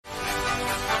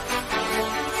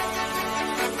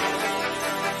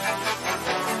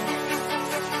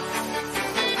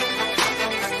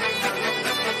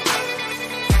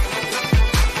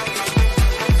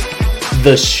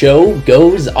The show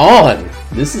goes on.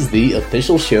 This is the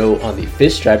official show on the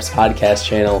Fish Stripes podcast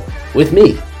channel with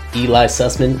me, Eli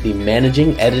Sussman, the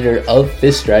managing editor of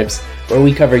Fish Stripes, where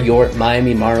we cover your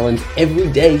Miami Marlins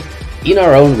every day in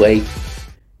our own way.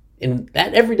 And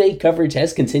that everyday coverage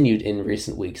has continued in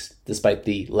recent weeks, despite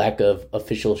the lack of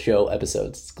official show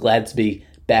episodes. It's glad to be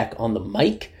back on the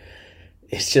mic.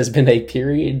 It's just been a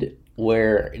period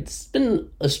where it's been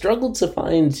a struggle to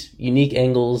find unique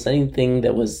angles, anything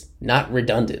that was not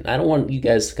redundant. I don't want you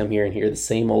guys to come here and hear the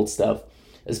same old stuff,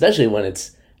 especially when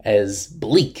it's as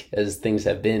bleak as things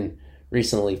have been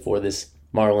recently for this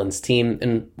Marlins team.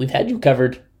 And we've had you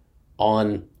covered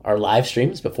on our live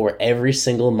streams before every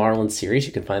single Marlins series.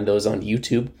 You can find those on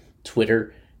YouTube,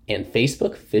 Twitter, and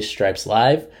Facebook, Fish Stripes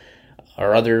Live.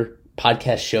 Our other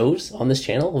podcast shows on this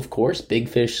channel, of course, Big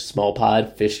Fish, Small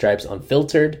Pod, Fish Stripes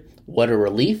Unfiltered, What a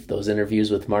Relief, those interviews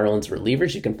with Marlins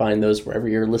relievers. You can find those wherever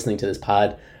you're listening to this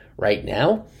pod right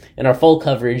now. And our full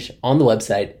coverage on the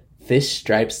website,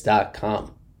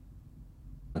 fishstripes.com.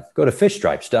 Go to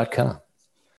fishstripes.com.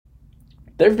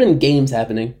 There have been games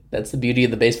happening. That's the beauty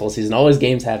of the baseball season. Always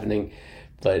games happening.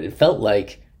 But it felt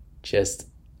like just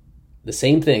the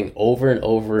same thing over and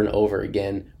over and over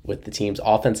again with the team's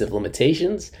offensive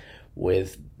limitations,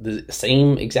 with the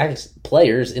same exact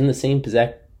players in the same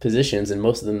positions, and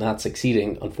most of them not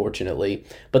succeeding, unfortunately.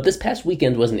 But this past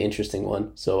weekend was an interesting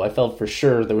one, so I felt for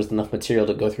sure there was enough material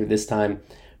to go through this time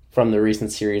from the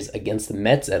recent series against the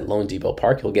Mets at loanDepot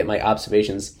Park. You'll get my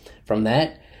observations from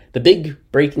that. The big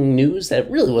breaking news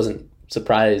that really wasn't a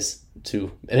surprise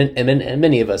to and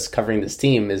many of us covering this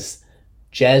team is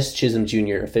Jazz Chisholm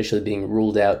Jr. officially being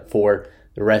ruled out for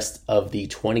the rest of the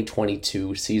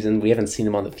 2022 season. We haven't seen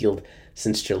him on the field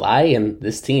since July, and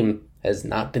this team has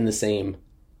not been the same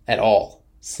at all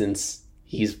since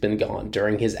he's been gone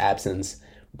during his absence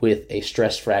with a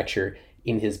stress fracture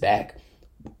in his back.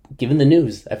 Given the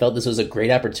news, I felt this was a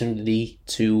great opportunity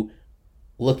to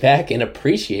look back and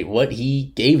appreciate what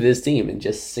he gave this team in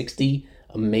just 60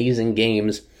 amazing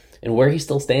games and where he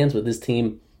still stands with this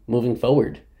team moving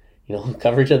forward. You know,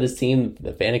 coverage of this team,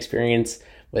 the fan experience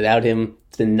without him,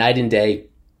 it's been night and day.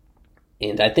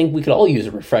 And I think we could all use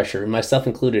a refresher, myself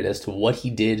included, as to what he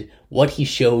did, what he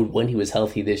showed when he was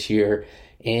healthy this year,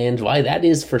 and why that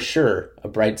is for sure a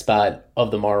bright spot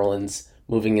of the Marlins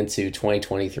moving into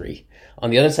 2023. On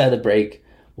the other side of the break,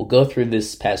 we'll go through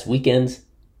this past weekend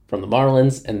from the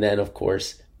Marlins, and then, of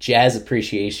course, Jazz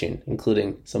appreciation,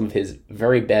 including some of his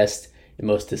very best and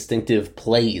most distinctive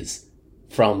plays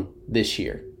from this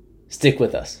year. Stick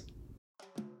with us.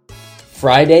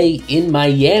 Friday in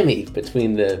Miami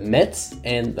between the Mets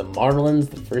and the Marlins,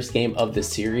 the first game of the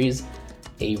series.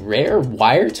 A rare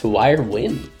wire-to-wire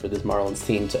win for this Marlins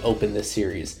team to open this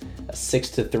series. A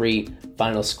 6-3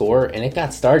 final score, and it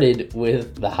got started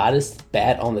with the hottest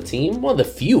bat on the team. One of the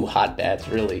few hot bats,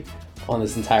 really, on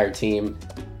this entire team,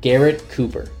 Garrett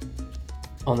Cooper.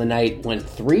 On the night, went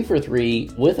 3 for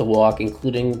 3 with a walk,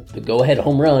 including the go-ahead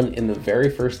home run in the very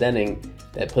first inning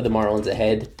that put the Marlins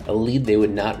ahead, a lead they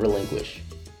would not relinquish.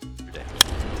 And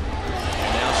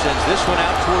now sends this one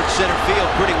out towards center field,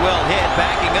 pretty well hit.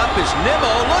 Backing up is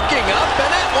Nimmo, looking up,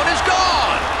 and that one is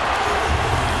gone!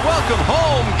 Welcome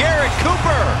home, Garrett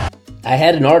Cooper! I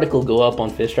had an article go up on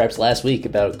Fish Stripes last week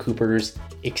about Cooper's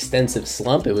extensive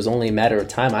slump. It was only a matter of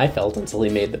time, I felt, until he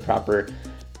made the proper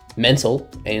mental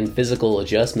and physical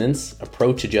adjustments,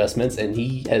 approach adjustments, and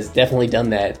he has definitely done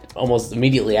that almost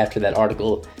immediately after that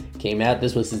article came out.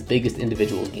 This was his biggest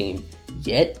individual game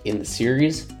yet in the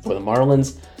series for the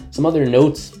Marlins. Some other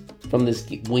notes from this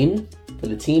win for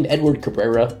the team: Edward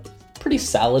Cabrera, pretty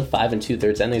solid 5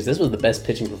 2/3 innings. This was the best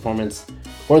pitching performance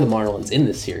for the Marlins in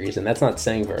this series, and that's not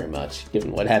saying very much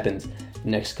given what happened the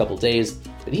next couple days,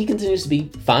 but he continues to be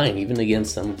fine even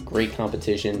against some great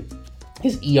competition.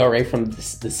 His ERA from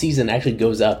the season actually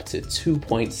goes up to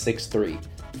 2.63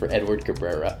 for Edward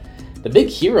Cabrera. The big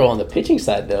hero on the pitching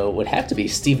side, though, would have to be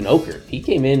Steven Okert. He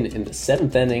came in the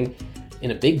 7th inning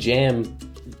in a big jam,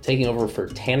 taking over for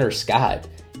Tanner Scott,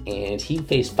 and he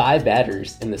faced 5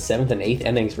 batters in the 7th and 8th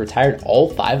innings, retired all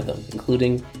 5 of them,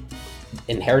 including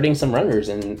inheriting some runners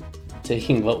and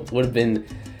taking what would have been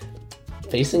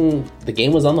facing the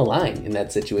game was on the line in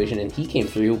that situation, and he came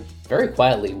through very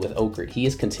quietly with Okert. He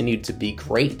has continued to be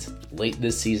great late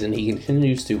this season. He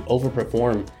continues to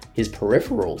overperform his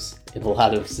peripherals in a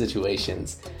lot of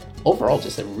situations. Overall,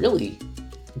 just a really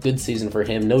good season for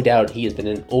him. No doubt he has been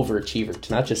an overachiever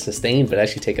to not just sustain, but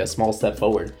actually take a small step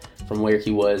forward from where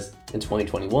he was in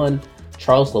 2021.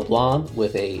 Charles LeBlanc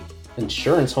with a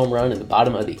insurance home run in the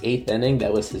bottom of the 8th inning.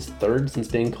 That was his 3rd since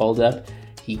being called up.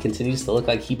 He continues to look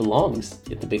like he belongs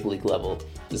at the big league level,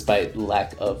 despite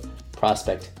lack of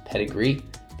prospect pedigree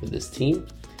for this team.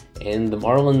 And the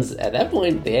Marlins, at that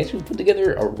point, they actually put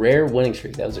together a rare winning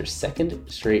streak. That was their second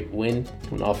straight win,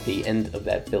 coming off the end of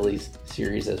that Phillies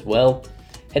series as well.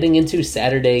 Heading into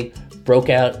Saturday, broke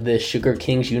out the Sugar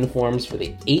Kings uniforms for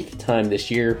the 8th time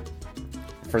this year.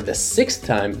 For the 6th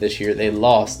time this year, they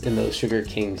lost in those Sugar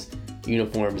Kings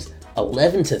uniforms.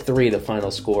 11-3 the final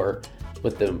score,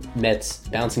 with the Mets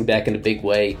bouncing back in a big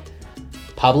way.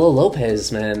 Pablo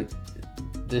Lopez, man,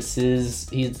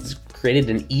 he's created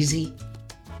an easy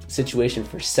situation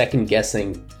for second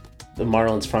guessing the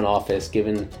Marlins front office,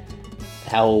 given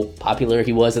how popular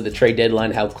he was at the trade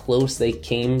deadline, how close they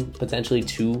came potentially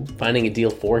to finding a deal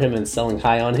for him and selling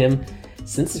high on him.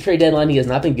 Since the trade deadline, he has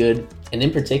not been good, and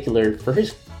in particular for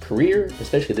his career,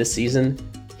 especially this season,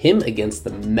 him against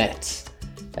the Mets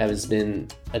has been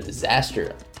a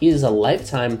disaster. He is a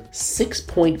lifetime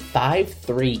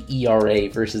 6.53 ERA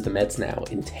versus the Mets now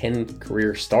in 10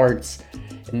 career starts.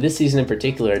 And this season in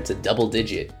particular, it's a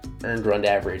double-digit earned run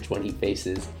average when he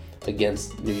faces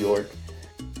against New York.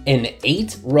 An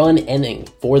 8-run inning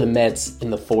for the Mets in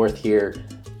the 4th here.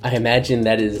 I imagine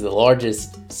that is the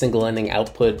largest single inning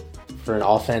output for an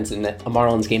offense in a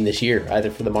Marlins game this year,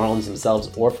 either for the Marlins themselves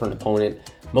or for an opponent.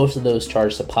 Most of those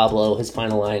charged to Pablo. His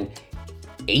final line,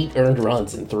 8 earned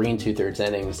runs in 3 2/3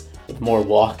 innings, with more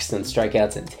walks than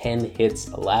strikeouts and 10 hits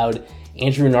allowed.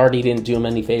 Andrew Nardi didn't do him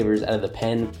any favors out of the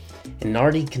pen, and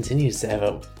Nardi continues to have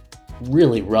a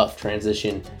really rough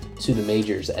transition to the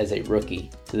majors as a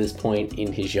rookie to this point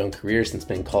in his young career, since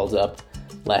being called up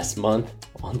last month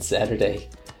on Saturday.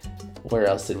 Where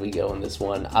else did we go in this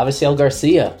one? Avisail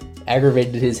Garcia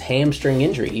aggravated his hamstring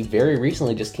injury. He very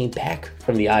recently just came back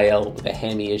from the IL with a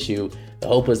hammy issue. The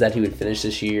hope was that he would finish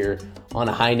this year on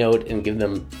a high note and give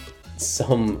them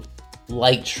some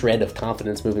light shred of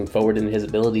confidence moving forward in his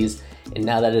abilities, and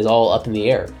now that is all up in the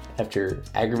air after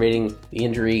aggravating the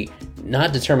injury.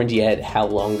 Not determined yet how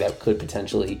long that could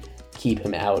potentially keep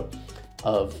him out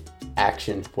of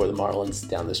action for the Marlins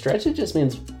down the stretch. It just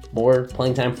means more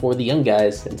playing time for the young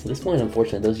guys, and to this point,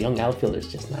 unfortunately, those young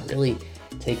outfielders just not really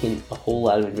taking a whole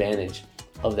lot of advantage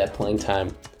of that playing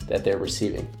time that they're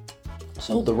receiving.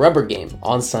 So the rubber game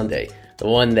on Sunday, the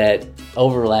one that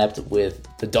overlapped with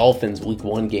the Dolphins Week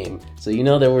 1 game. So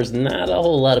there was not a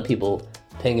whole lot of people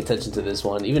paying attention to this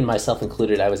one, even myself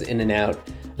included. I was in and out,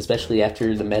 especially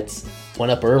after the Mets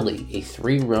went up early. A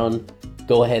 3-run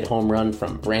go-ahead home run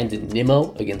from Brandon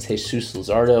Nimmo against Jesus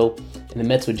Luzardo, and the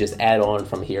Mets would just add on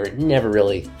from here. It never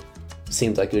really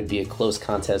seemed like it would be a close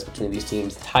contest between these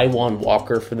teams. Taijuan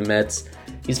Walker for the Mets.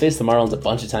 He's faced the Marlins a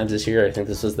bunch of times this year. I think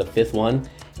this was the 5th one,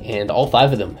 and all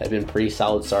 5 of them have been pretty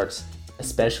solid starts,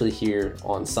 especially here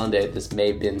on Sunday. This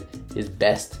may have been his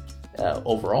best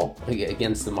overall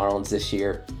against the Marlins this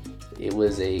year. It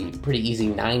was a pretty easy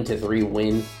 9-3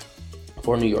 win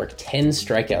for New York. 10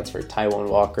 strikeouts for Taijuan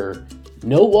Walker,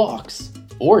 no walks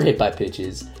or hit by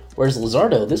pitches. Whereas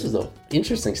Luzardo, this was an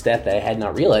interesting stat that I had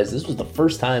not realized. This was the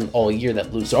first time all year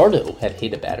that Luzardo had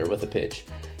hit a batter with a pitch.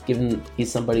 Given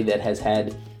he's somebody that has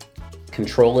had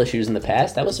control issues in the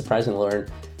past, that was surprising to learn.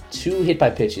 2 hit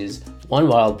by pitches, 1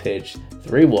 wild pitch,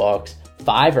 3 walks,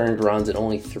 5 earned runs, and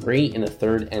only 3 in the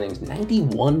 3rd innings.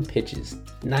 91 pitches.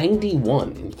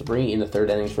 91 in 3 in the 3rd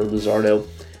innings for Luzardo.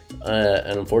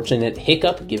 An unfortunate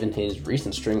hiccup given his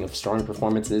recent string of strong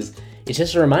performances. It's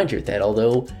just a reminder that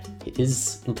although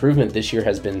his improvement this year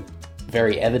has been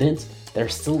very evident, there are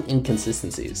still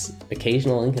inconsistencies.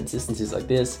 Occasional inconsistencies like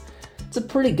this. It's a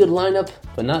pretty good lineup,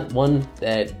 but not one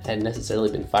that had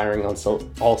necessarily been firing on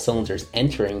all cylinders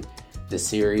entering this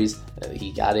series.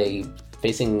 He got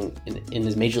facing in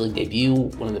his major league debut,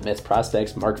 one of the Mets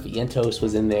prospects, Mark Vientos,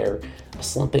 was in there. A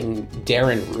slumping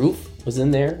Darren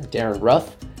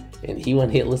Ruff, and he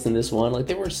went hitless in this one.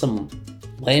 There were some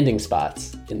landing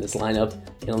spots in this lineup,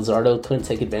 and Luzardo couldn't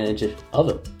take advantage of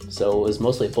them. So it was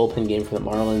mostly a bullpen game for the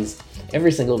Marlins.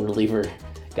 Every single reliever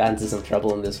got into some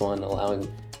trouble in this one,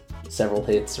 allowing several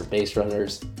hits or base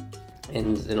runners,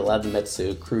 and it allowed the Mets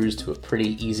to cruise to a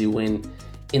pretty easy win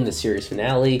in the series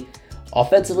finale.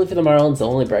 Offensively for the Marlins, the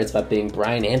only bright spot being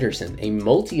Brian Anderson, a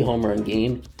multi-home run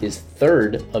game, his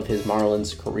 3rd of his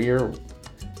Marlins career,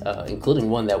 including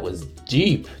one that was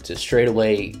deep to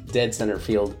straightaway dead center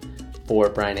field for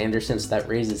Brian Anderson. So that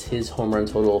raises his home run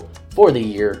total for the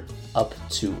year up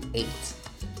to 8.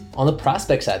 On the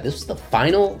prospect side, this was the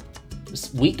final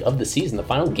week of the season, the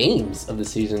final games of the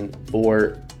season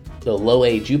for the low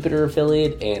A Jupiter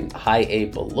affiliate and high A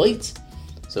Beloit.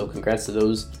 So congrats to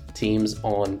those teams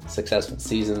on successful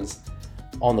seasons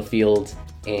on the field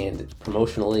and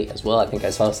promotionally as well. I think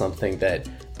I saw something that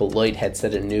Beloit had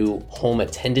set a new home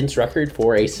attendance record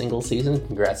for a single season.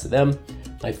 Congrats to them.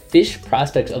 My Fish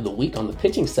prospect of the week on the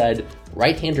pitching side,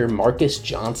 right-hander Marcus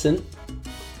Johnson.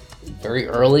 Very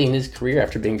early in his career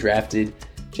after being drafted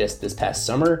just this past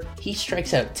summer, he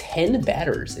strikes out 10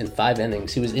 batters in 5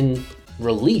 innings. He was in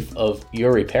relief of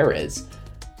Yuri Perez,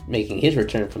 making his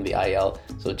return from the IL.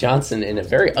 So Johnson, in a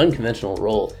very unconventional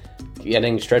role,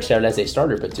 getting stretched out as a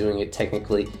starter, but doing it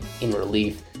technically in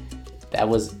relief. That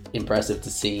was impressive to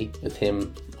see with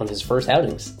him on his first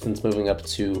outings since moving up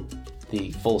to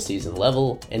the full season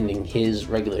level, ending his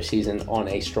regular season on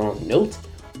a strong note.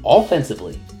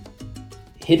 Offensively,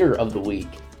 hitter of the week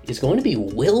is going to be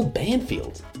Will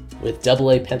Banfield with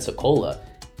AA Pensacola.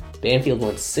 Banfield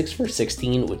went 6 for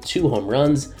 16 with 2 home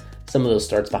runs. Some of those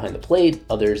starts behind the plate,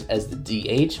 others as the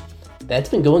DH. That's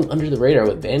been going under the radar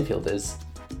with Banfield as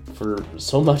for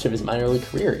so much of his minor league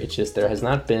career. It's just there has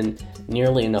not been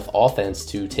nearly enough offense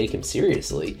to take him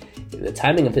seriously. The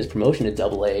timing of his promotion to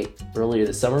AA earlier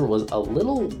this summer was a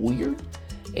little weird,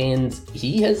 and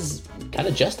he has kind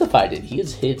of justified it. He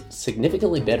has hit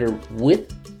significantly better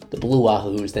with the Blue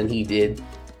Wahoos than he did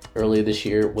earlier this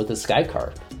year with the Sky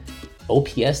Carp.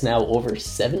 OPS now over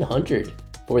 700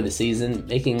 for the season,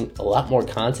 making a lot more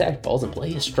contact, balls in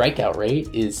play. His strikeout rate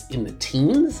is in the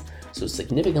teens, so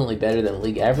significantly better than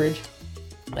league average.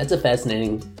 That's a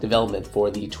fascinating development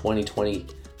for the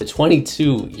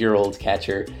 22-year-old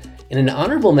catcher. And an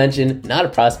honorable mention, not a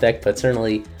prospect, but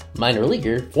certainly minor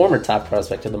leaguer, former top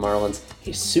prospect of the Marlins,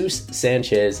 Jesus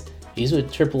Sanchez. He's with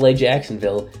AAA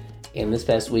Jacksonville, and this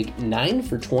past week, 9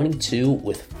 for 22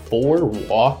 with 4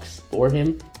 walks for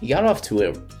him. He got off to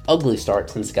an ugly start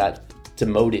since he got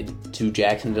demoted to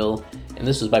Jacksonville, and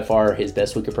this was by far his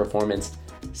best week of performance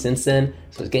since then.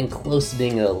 So he's getting close to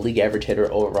being a league average hitter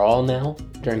overall now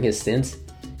during his stint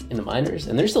in the minors.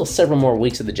 And there's still several more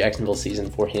weeks of the Jacksonville season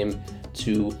for him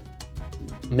to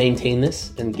maintain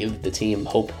this and give the team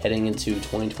hope heading into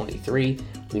 2023.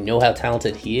 We know how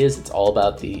talented he is. It's all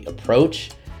about the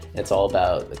approach. It's all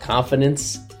about the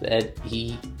confidence that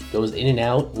he goes in and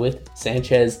out with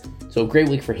Sanchez. So a great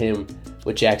week for him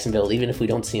with Jacksonville, even if we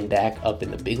don't see him back up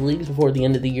in the big leagues before the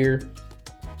end of the year.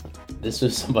 This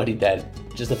was somebody that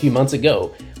just a few months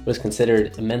ago was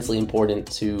considered immensely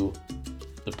important to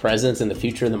the presence and the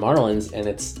future of the Marlins,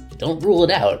 and don't rule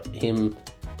it out, him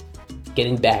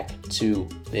getting back to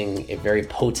being a very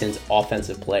potent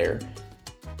offensive player.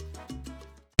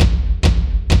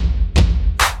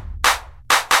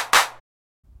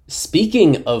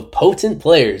 Speaking of potent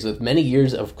players with many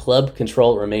years of club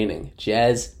control remaining,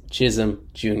 Jazz Chisholm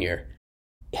Jr.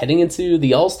 Heading into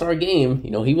the All-Star game,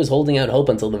 he was holding out hope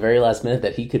until the very last minute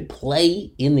that he could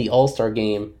play in the All-Star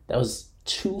game. That was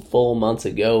 2 full months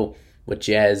ago with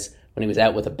Jazz when he was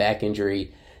out with a back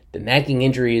injury. The nagging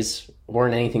injuries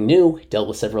weren't anything new. He dealt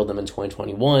with several of them in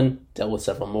 2021, dealt with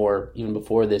several more even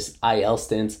before this IL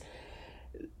stint.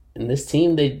 And this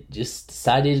team, they just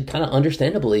decided, kind of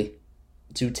understandably,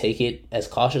 to take it as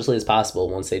cautiously as possible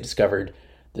once they discovered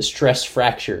the stress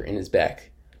fracture in his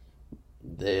back.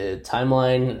 The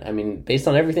timeline, based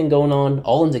on everything going on,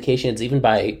 all indications, even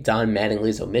by Don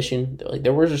Mattingly's omission,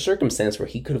 there was a circumstance where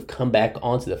he could have come back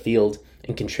onto the field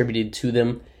and contributed to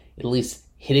them, at least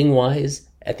hitting-wise,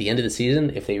 at the end of the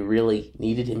season, if they really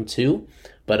needed him to.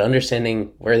 But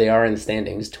understanding where they are in the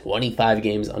standings, 25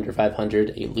 games under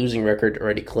 500, a losing record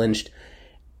already clinched,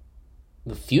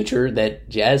 the future that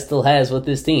Jazz still has with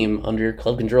this team under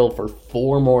club control for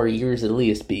 4 more years at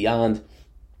least beyond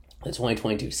the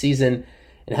 2022 season,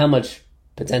 and how much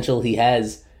potential he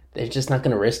has, they're just not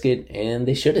going to risk it, and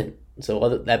they shouldn't.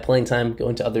 So that playing time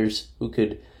going to others who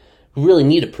really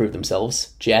need to prove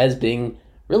themselves. Jazz being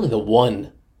really the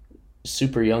one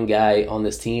super young guy on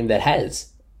this team that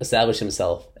has established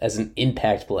himself as an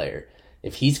impact player.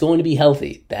 If he's going to be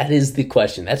healthy, that is the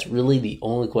question. That's really the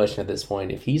only question at this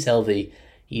point. If he's healthy,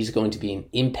 he's going to be an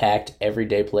impact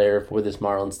everyday player for this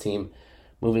Marlins team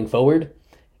moving forward.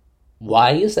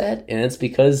 Why is that? And it's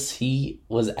because he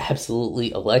was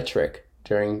absolutely electric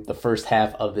during the first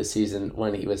half of the season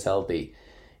when he was healthy.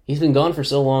 He's been gone for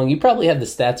so long. You probably have the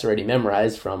stats already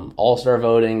memorized from All-Star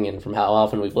voting and from how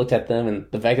often we've looked at them, and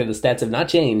the fact that the stats have not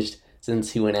changed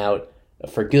since he went out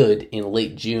for good in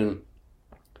late June.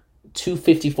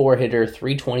 254 hitter,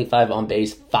 325 on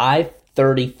base,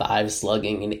 535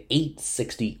 slugging, and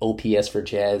 860 OPS for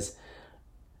Jazz.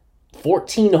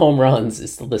 14 home runs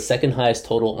is still the second highest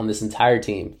total on this entire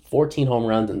team. 14 home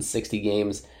runs in 60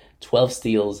 games, 12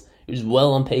 steals. He was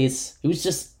well on pace. He was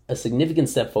just a significant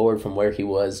step forward from where he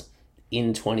was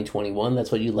in 2021.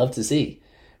 That's what you love to see.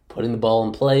 Putting the ball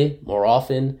in play more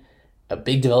often. A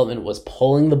big development was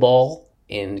pulling the ball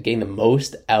and getting the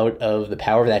most out of the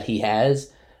power that he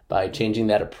has by changing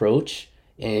that approach,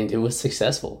 and it was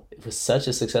successful. it was such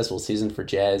a successful season for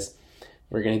Jazz.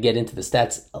 We're going to get into the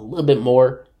stats a little bit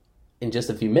more in just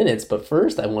a few minutes, but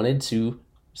first I wanted to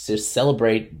just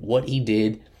celebrate what he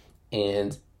did,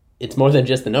 and it's more than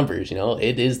just the numbers,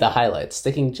 it is the highlights.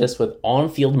 Sticking just with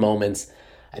on-field moments,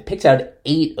 I picked out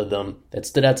 8 of them that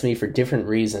stood out to me for different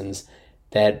reasons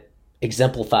that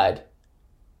exemplified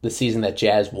the season that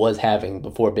Jazz was having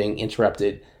before being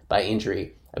interrupted by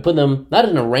injury. I put them not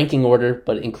in a ranking order,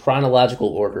 but in chronological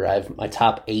order. I have my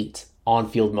top 8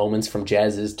 on-field moments from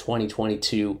Jazz's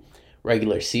 2022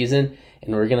 regular season,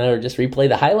 and we're going to just replay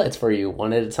the highlights for you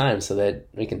one at a time so that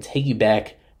we can take you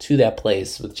back to that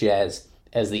place with Jazz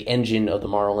as the engine of the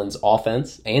Marlins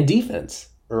offense and defense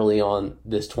early on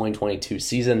this 2022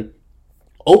 season.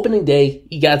 Opening day,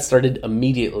 he got started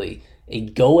immediately. A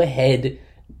go-ahead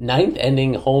 9th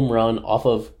inning home run off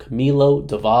of Camilo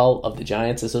Doval of the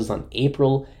Giants. This was on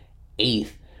April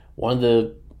 8th. One of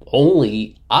the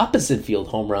only opposite field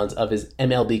home runs of his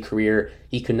MLB career.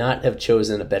 He could not have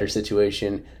chosen a better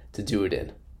situation to do it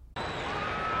in.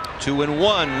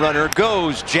 2-1, runner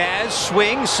goes. Jazz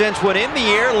swings, sends one in the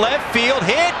air, left field,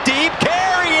 hit deep,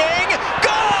 carrying,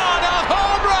 gone! A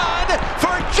home run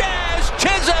for Jazz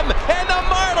Chisholm, and the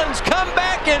Marlins come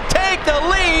back and take the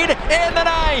lead in the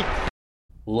ninth.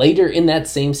 Later in that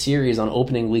same series on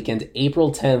opening weekend,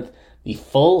 April 10th, the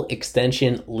full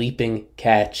extension leaping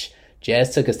catch.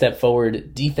 Jazz took a step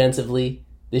forward defensively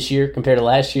this year compared to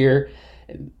last year.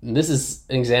 This is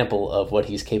an example of what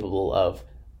he's capable of.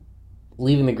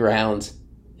 Leaving the ground,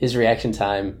 his reaction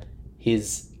time,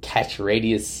 his catch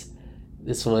radius.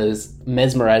 This was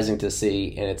mesmerizing to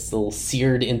see, and it's still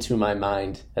seared into my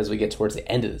mind as we get towards the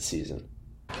end of the season.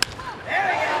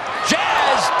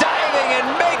 Jazz diving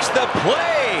and makes the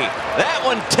play. That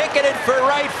one ticketed for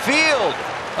right field.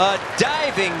 A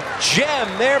diving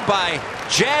gem there by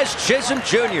Jazz Chisholm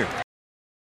Jr.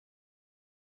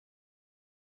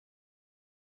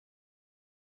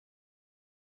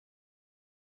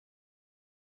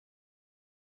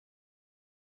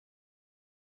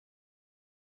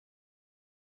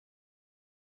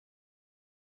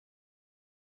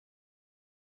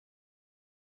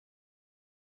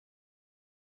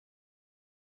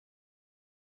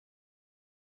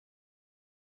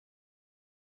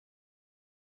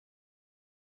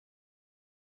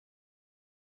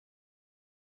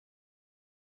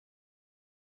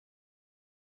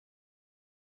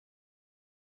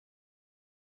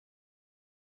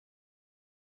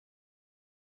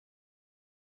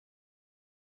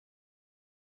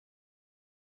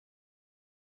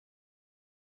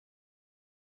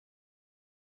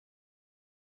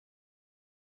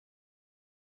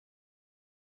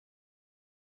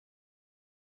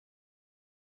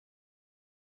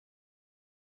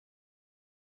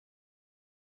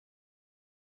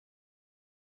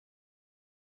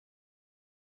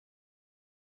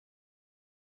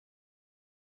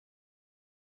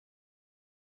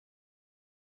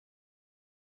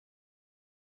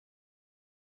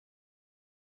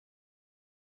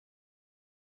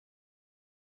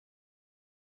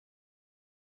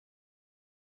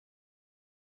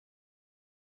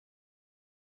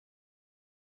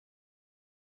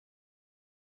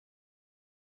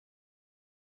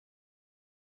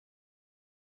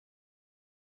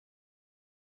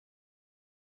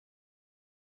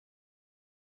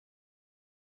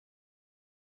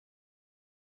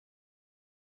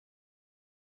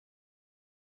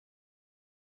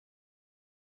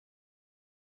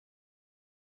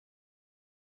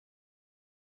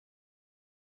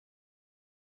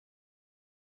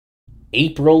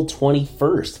 April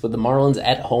 21st with the Marlins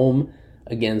at home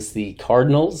against the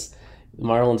Cardinals. The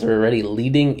Marlins are already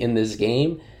leading in this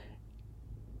game.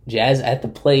 Jazz at the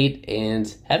plate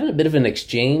and having a bit of an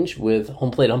exchange with home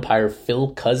plate umpire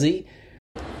Phil Cuzzi.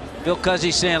 Phil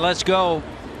Cuzzi saying, let's go.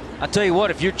 I'll tell you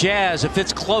what, if you're Jazz, if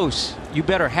it's close, you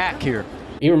better hack here.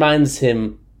 He reminds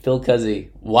him, Phil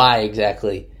Cuzzi, why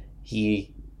exactly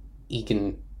he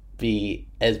can be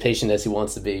as patient as he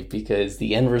wants to be, because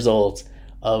the end result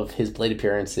of his plate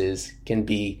appearances can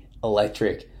be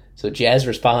electric. So Jazz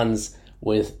responds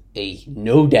with a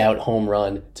no-doubt home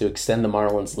run to extend the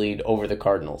Marlins' lead over the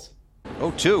Cardinals.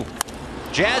 0-2.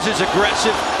 Jazz is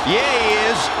aggressive. Yeah, he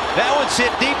is. That one's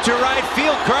hit deep to right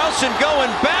field. Carlson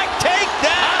going back. Take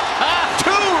that!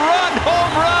 Two-run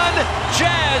home run.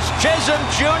 Jazz Chisholm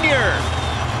Jr.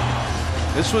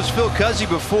 This was Phil Cuzzi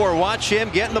before. Watch him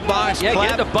get in the box. Yeah,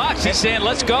 clap. get in the box. He's saying,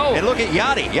 let's go. And look at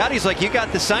Yachty. Yachty's like, you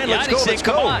got the sign. Let's go. Let's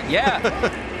go. Come on. Yeah.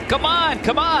 Come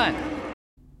on.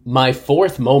 My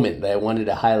fourth moment that I wanted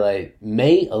to highlight,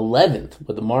 May 11th,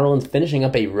 with the Marlins finishing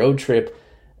up a road trip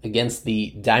against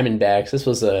the Diamondbacks. This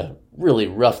was a really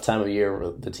rough time of year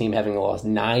with the team having lost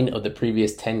 9 of the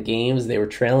previous 10 games. They were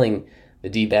trailing the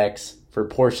D-backs for a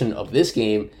portion of this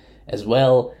game as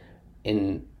well.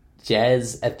 In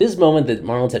Jazz, at this moment, the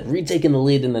Marlins had retaken the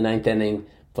lead in the 9th inning,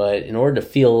 but in order to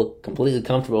feel completely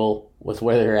comfortable with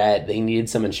where they're at, they needed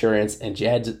some insurance, and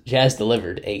Jazz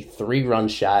delivered a 3-run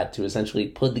shot to essentially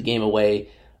put the game away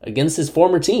against his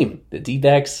former team. The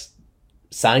D-backs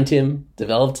signed him,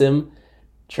 developed him,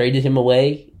 traded him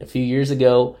away a few years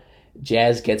ago.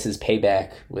 Jazz gets his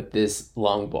payback with this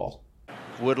long ball.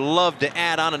 Would love to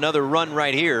add on another run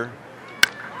right here.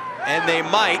 And they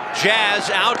might.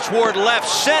 Jazz out toward left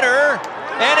center,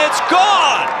 and it's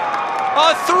gone!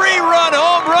 A 3-run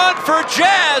home run for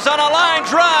Jazz on a line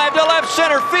drive to left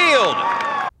center field.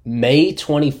 May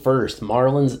 21st,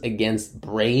 Marlins against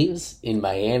Braves in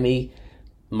Miami.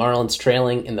 Marlins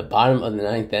trailing in the bottom of the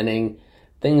 9th inning.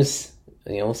 Things,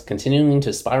 continuing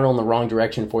to spiral in the wrong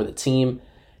direction for the team.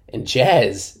 And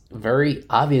Jazz, very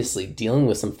obviously dealing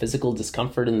with some physical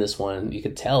discomfort in this one. You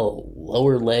could tell,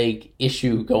 lower leg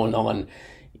issue going on,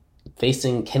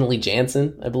 facing Kenley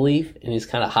Jansen, I believe, and he's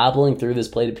kind of hobbling through this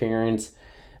plate appearance.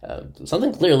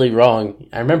 Something clearly wrong.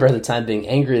 I remember at the time being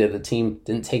angry that the team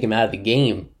didn't take him out of the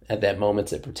game at that moment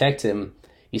to protect him.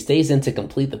 He stays in to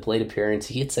complete the plate appearance.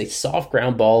 He hits a soft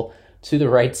ground ball to the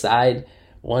right side,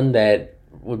 one that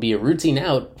would be a routine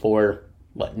out for,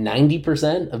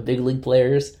 90% of big league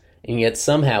players. And yet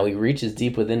somehow he reaches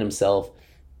deep within himself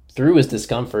through his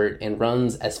discomfort and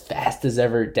runs as fast as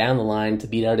ever down the line to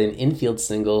beat out an infield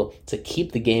single to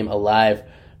keep the game alive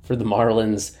for the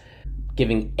Marlins,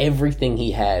 giving everything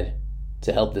he had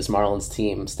to help this Marlins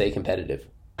team stay competitive.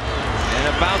 And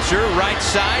a bouncer, right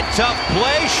side, tough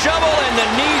play, shovel, and the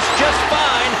knee's just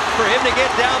fine for him to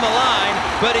get down the line,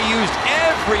 but he used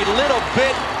every little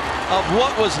bit of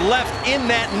what was left in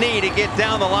that knee to get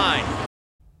down the line.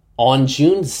 On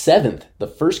June 7th, the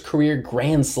first career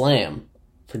grand slam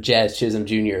for Jazz Chisholm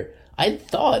Jr. I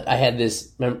thought I had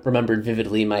this remembered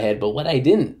vividly in my head, but what I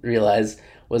didn't realize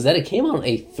was that it came on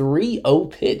a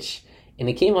 3-0 pitch, and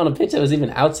it came on a pitch that was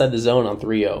even outside the zone on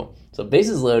 3-0. So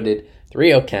bases loaded,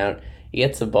 3-0 count. He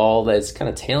gets a ball that's kind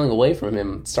of tailing away from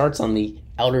him, starts on the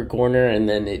outer corner, and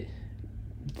then it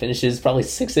finishes probably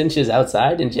 6 inches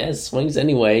outside, and Jazz swings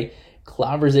anyway,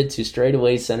 clobbers it to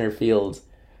straightaway center field.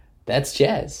 That's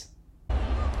Jazz.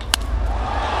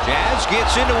 Jazz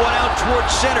gets into one out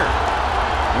towards center.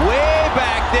 Way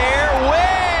back there,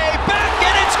 way back,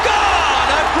 and it's gone!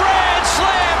 A grand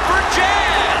slam for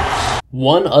Jazz!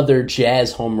 One other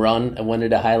Jazz home run I wanted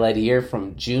to highlight here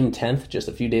from June 10th, just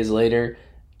a few days later,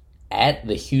 at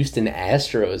the Houston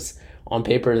Astros. On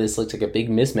paper, this looked like a big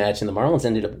mismatch, and the Marlins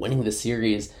ended up winning the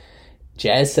series.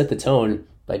 Jazz set the tone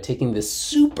by taking this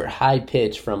super high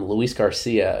pitch from Luis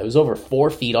Garcia. It was over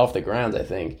 4 feet off the ground, I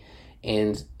think,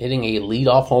 and hitting a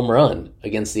leadoff home run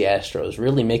against the Astros,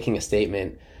 really making a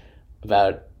statement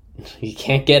about you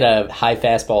can't get a high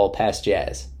fastball past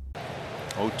Jazz.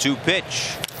 0-2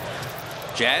 pitch.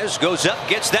 Jazz goes up,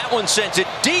 gets that one, sends it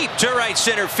deep to right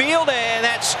center field, and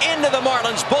that's into the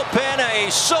Marlins bullpen.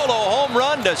 A solo home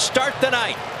run to start the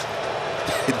night.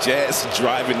 Jazz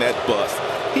driving that bus.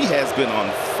 He has been on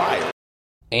fire.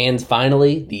 And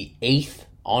finally, the 8th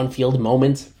on-field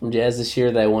moment from Jazz this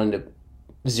year that I wanted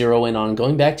to zero in on,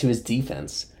 going back to his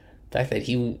defense. The fact that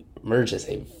he emerged as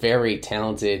a very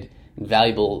talented and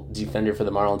valuable defender for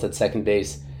the Marlins at second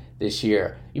base this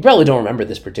year. You probably don't remember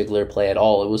this particular play at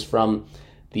all. It was from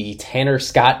the Tanner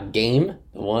Scott game,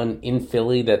 the one in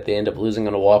Philly that they end up losing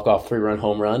on a walk-off 3-run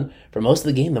home run. For most of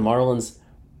the game, the Marlins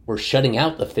were shutting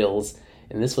out the Phils,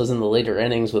 and this was in the later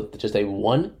innings with just a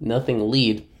 1-0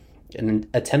 lead. An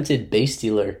attempted base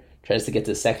stealer tries to get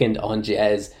to second on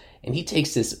Jazz, and he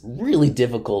takes this really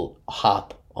difficult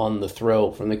hop on the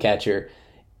throw from the catcher,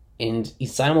 and he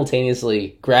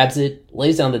simultaneously grabs it,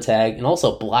 lays down the tag, and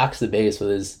also blocks the base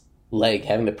with his leg,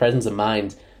 having the presence of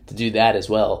mind to do that as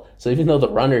well. So even though the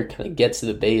runner kind of gets to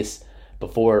the base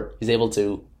before he's able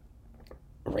to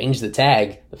arrange the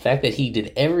tag, the fact that he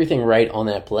did everything right on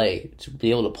that play to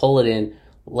be able to pull it in,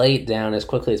 lay it down as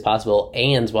quickly as possible,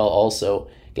 and while also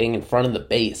getting in front of the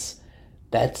base,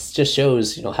 that just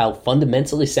shows, how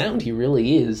fundamentally sound he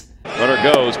really is. Runner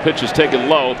goes, pitch is taken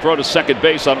low, throw to second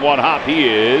base on one hop. He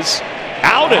is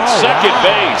out at second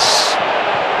base.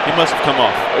 He must have come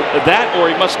off. That, or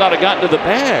he must not have gotten to the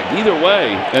bag. Either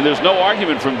way, and there's no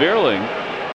argument from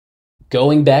Vierling.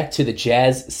 Going back to the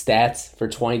Jazz stats for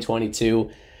 2022,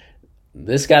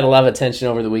 this got a lot of attention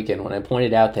over the weekend when I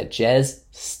pointed out that Jazz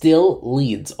still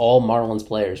leads all Marlins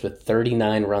players with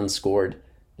 39 runs scored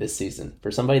this season.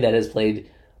 For somebody that has played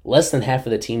less than half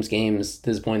of the team's games to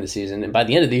this point in the season. And by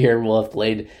the end of the year, we'll have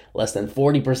played less than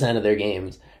 40% of their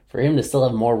games. For him to still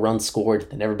have more runs scored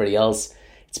than everybody else,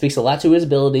 it speaks a lot to his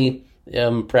ability.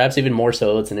 Perhaps even more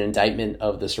so, it's an indictment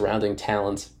of the surrounding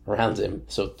talent around him.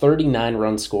 So 39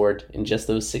 runs scored in just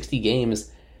those 60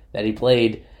 games that he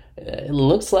played. It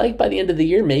looks like by the end of the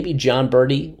year, maybe John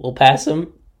Birdie will pass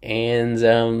him. And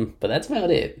but that's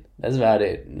about it. That's about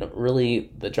it.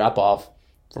 Really, the drop-off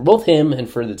for both him and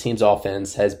for the team's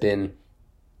offense has been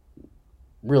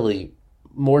really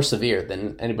more severe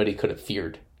than anybody could have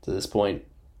feared to this point.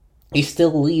 He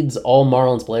still leads all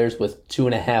Marlins players with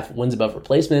 2.5 wins above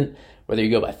replacement. Whether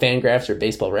you go by Fangraphs or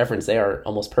Baseball Reference, they are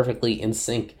almost perfectly in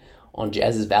sync on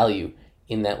Jazz's value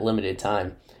in that limited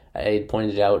time. I had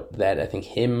pointed out that I think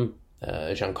him,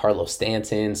 Giancarlo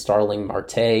Stanton, Starling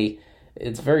Marte,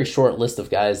 it's a very short list of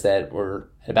guys that were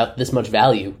about this much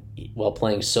value while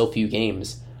playing so few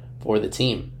games for the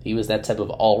team. He was that type of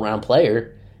all-around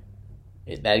player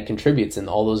that contributes in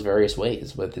all those various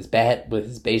ways, with his bat, with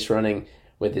his base running,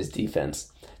 with his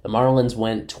defense. The Marlins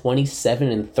went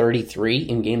 27-33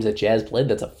 in games that Jazz played.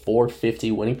 That's a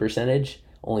 .450 winning percentage,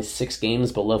 only 6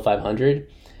 games below 500.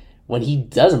 When he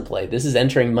doesn't play, this is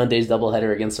entering Monday's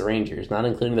doubleheader against the Rangers, not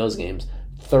including those games,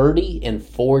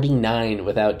 30-49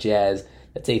 without Jazz.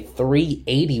 That's a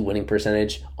 .380 winning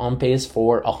percentage, on pace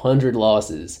for 100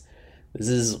 losses. This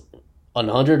is a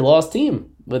 100-loss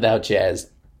team without Jazz,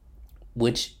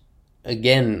 which,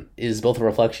 again, is both a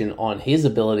reflection on his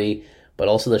ability, but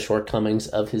also the shortcomings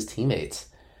of his teammates.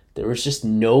 There was just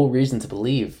no reason to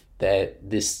believe that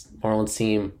this Marlins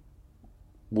team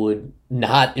would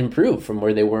not improve from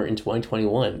where they were in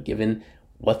 2021, given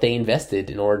what they invested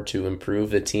in order to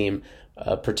improve the team,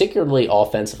 particularly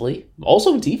offensively,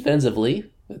 also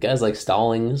defensively, with guys like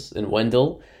Stallings and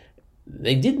Wendell.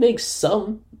 They did make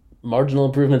some marginal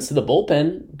improvements to the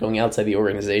bullpen going outside the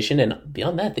organization, and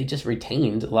beyond that, they just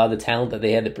retained a lot of the talent that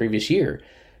they had the previous year.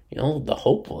 The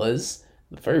hope was,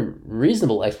 the very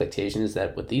reasonable expectation is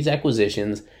that with these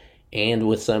acquisitions and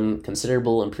with some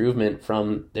considerable improvement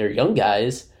from their young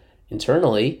guys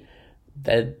internally,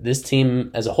 that this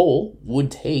team as a whole would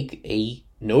take a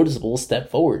noticeable step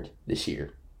forward this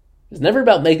year. It's never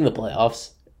about making the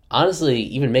playoffs. Honestly,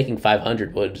 even making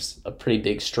 500 was a pretty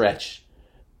big stretch.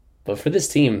 But for this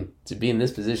team to be in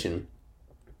this position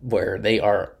where they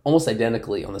are almost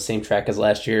identically on the same track as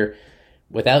last year,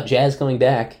 without Jazz coming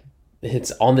back,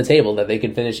 it's on the table that they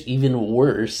could finish even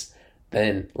worse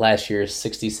than last year's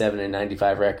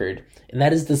 67-95 record. And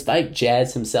that is despite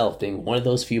Jazz himself being one of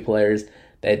those few players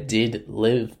that did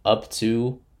live up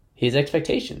to his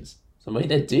expectations. Somebody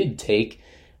that did take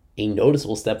a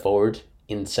noticeable step forward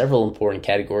in several important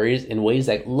categories in ways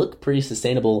that look pretty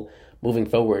sustainable moving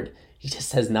forward. He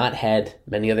just has not had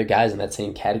many other guys in that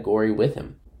same category with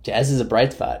him. Jazz is a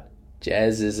bright spot.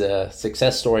 Jazz is a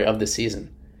success story of the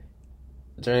season.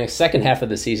 During the second half of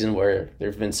the season, where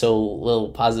there have been so little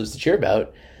positives to cheer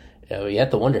about, you have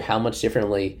to wonder how much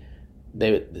differently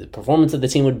the performance of the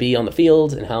team would be on the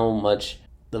field and how much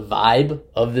the vibe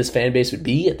of this fan base would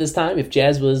be at this time if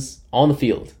Jazz was on the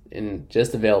field and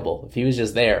just available. If he was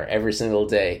just there every single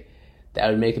day, that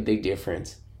would make a big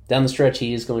difference. Down the stretch,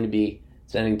 he is going to be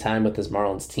spending time with his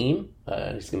Marlins team.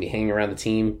 He's going to be hanging around the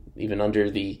team, even under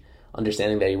the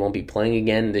understanding that he won't be playing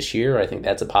again this year. I think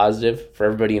that's a positive for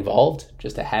everybody involved,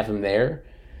 just to have him there,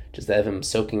 just to have him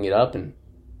soaking it up and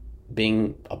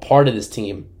being a part of this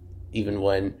team, even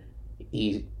when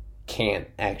he can't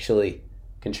actually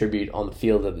contribute on the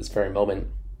field at this very moment.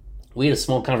 We had a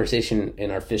small conversation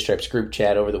in our Fish Stripes group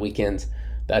chat over the weekend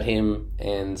about him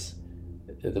and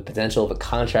the potential of a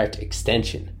contract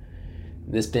extension.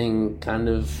 This being kind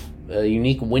of a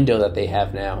unique window that they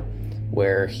have now,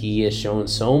 where he has shown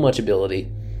so much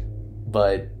ability,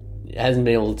 but hasn't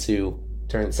been able to,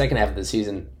 during the second half of the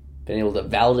season, been able to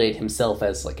validate himself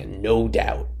as like a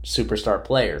no-doubt superstar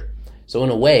player. So in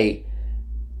a way,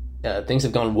 things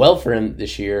have gone well for him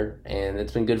this year, and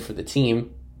it's been good for the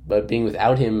team, but being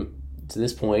without him to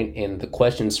this point and the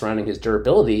questions surrounding his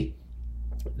durability,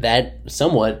 that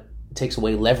somewhat takes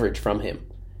away leverage from him.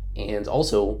 And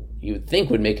also, you would think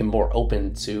would make him more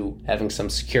open to having some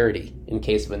security in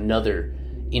case of another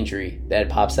injury that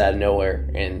pops out of nowhere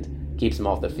and keeps him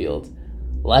off the field.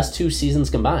 The last 2 seasons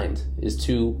combined is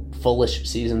 2 fullish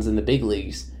seasons in the big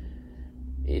leagues.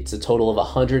 It's a total of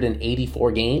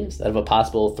 184 games out of a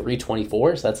possible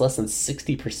 324, so that's less than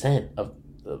 60% of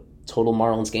the total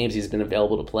Marlins games he's been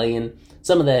available to play in.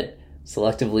 Some of that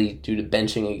selectively due to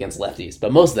benching against lefties,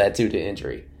 but most of that due to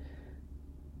injury.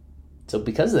 So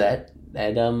because of that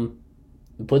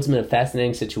puts him in a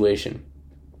fascinating situation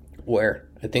where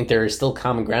I think there is still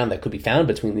common ground that could be found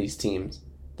between these teams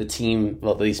the team,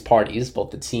 well, these parties,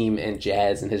 both the team and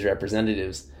Jazz and his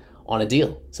representatives, on a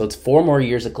deal. So it's 4 more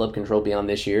years of club control beyond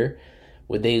this year.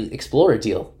 Would they explore a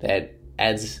deal that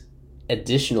adds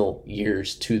additional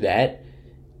years to that,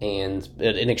 and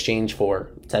in exchange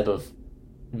for type of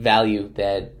value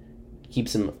that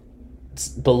keeps him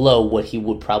below what he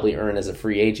would probably earn as a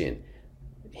free agent?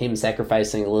 Him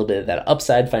sacrificing a little bit of that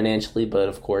upside financially, but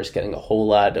of course getting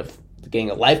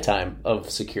a lifetime of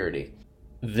security.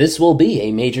 This will be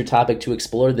a major topic to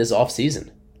explore this offseason.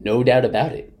 No doubt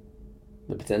about it.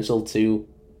 The potential to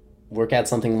work out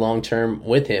something long-term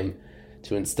with him,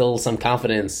 to instill some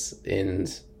confidence in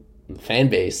the fan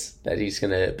base that he's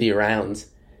going to be around,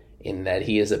 in that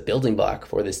he is a building block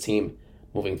for this team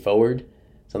moving forward.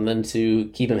 Something to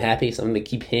keep him happy, something to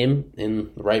keep him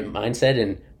in the right mindset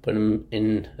and put him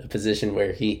in a position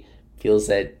where he feels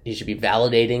that he should be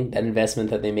validating that investment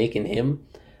that they make in him.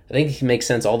 I think it can make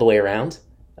sense all the way around.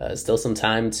 Still some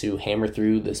time to hammer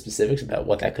through the specifics about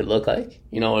what that could look like.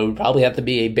 It would probably have to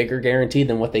be a bigger guarantee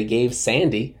than what they gave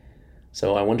Sandy.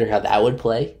 So I wonder how that would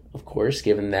play, of course,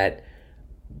 given that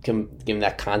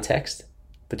context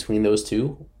between those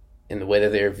two and the way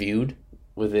that they're viewed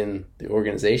within the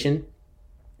organization.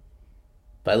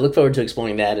 But I look forward to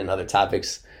exploring that and other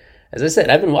topics. As I said,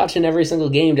 I've been watching every single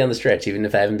game down the stretch, even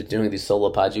if I haven't been doing these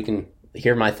solo pods. You can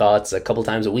hear my thoughts a couple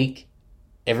times a week,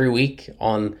 every week,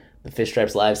 on the Fish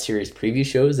Stripes Live series preview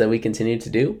shows that we continue to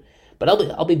do. But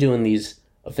I'll be doing these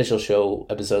official show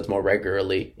episodes more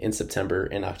regularly in September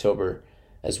and October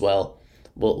as well.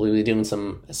 We'll be doing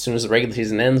some, as soon as the regular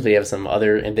season ends, we have some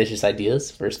other ambitious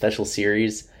ideas for a special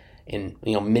series and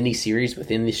mini series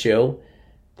within the show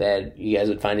that you guys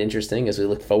would find interesting as we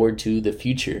look forward to the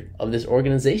future of this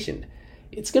organization.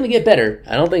 It's going to get better.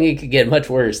 I don't think it could get much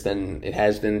worse than it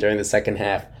has been during the second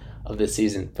half of this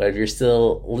season. But if you're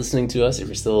still listening to us, if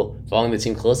you're still following the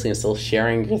team closely and still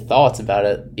sharing your thoughts about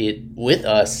it with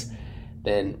us,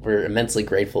 then we're immensely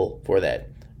grateful for that.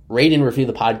 Rate and review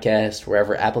the podcast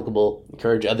wherever applicable.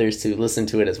 Encourage others to listen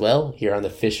to it as well here on the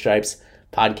Fish Stripes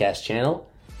podcast channel.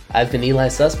 I've been Eli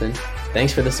Sussman.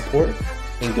 Thanks for the support,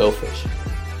 and go Fish.